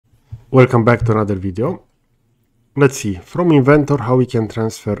Welcome back to another video. Let's see from Inventor how we can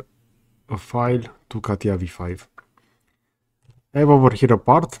transfer a file to CATIA V5. I have over here a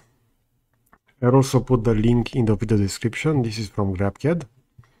part. I'll also put the link in the video description. This is from GrabCAD.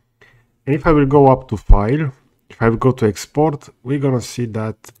 And if I will go up to File, if I will go to Export, we're gonna see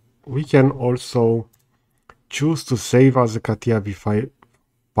that we can also choose to save as a CATIA V5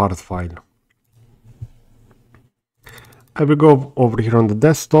 part file. I will go over here on the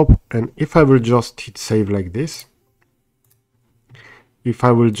desktop, and if I will just hit save like this, if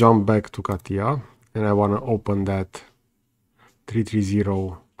I will jump back to CATIA and I want to open that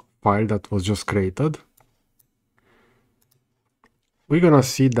 330 file that was just created, we're gonna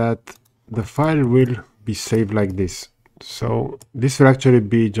see that the file will be saved like this. So this will actually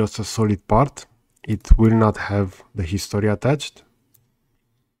be just a solid part. It will not have the history attached.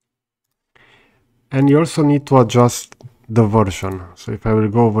 And you also need to adjust the version. So if I will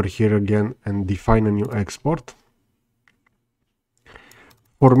go over here again and define a new export,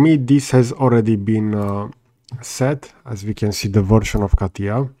 for me this has already been set. As we can see, the version of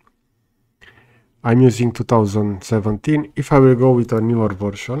CATIA, I'm using 2017. If I will go with a newer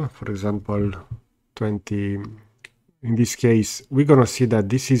version, for example 20, in this case we're gonna see that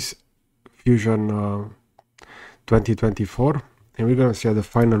this is Fusion 2024, and we're gonna see that the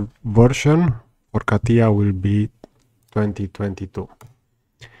final version for CATIA will be 2022.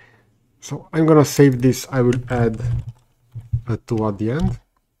 So I'm gonna save this. I will add a 2 at the end,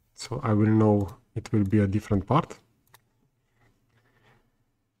 so I will know it will be a different part.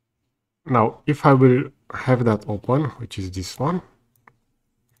 Now if I will have that open, which is this one,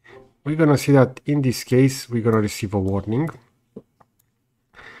 we're gonna see that in this case we're gonna receive a warning.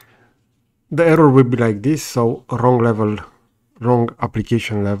 The error will be like this, so wrong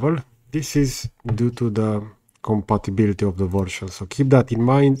application level. This is due to the compatibility of the version, so keep that in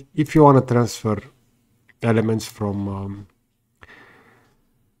mind if you want to transfer elements from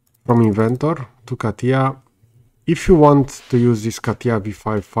Inventor to CATIA. If you want to use this CATIA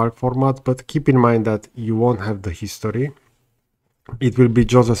V5 file format, but keep in mind that you won't have the history. It will be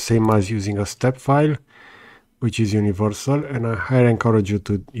just the same as using a step file, which is universal, and I highly encourage you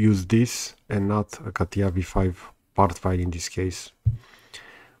to use this and not a CATIA V5 part file in this case,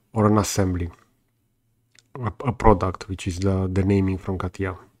 or an assembly, a product, which is the naming from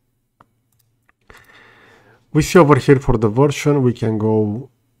CATIA. We see over here for the version, we can go,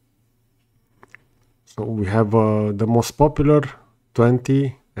 so we have the most popular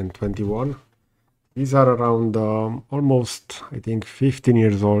 20 and 21. These are around almost, I think, 15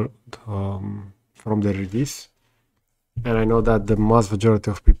 years old from the release, and I know that the vast majority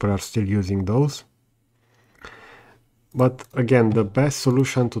of people are still using those. But again, the best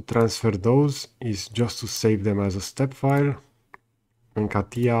solution to transfer those is just to save them as a step file, and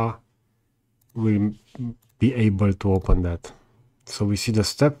CATIA will be able to open that. So we see the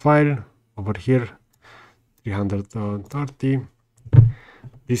step file over here, 330.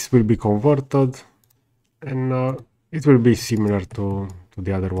 This will be converted, and it will be similar to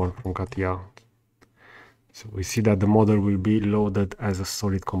the other one from CATIA. So we see that the model will be loaded as a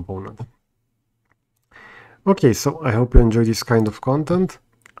solid component. Okay, so I hope you enjoy this kind of content.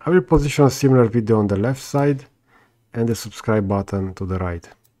 I will position a similar video on the left side and the subscribe button to the right.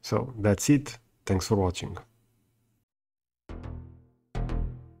 So that's it. Thanks for watching.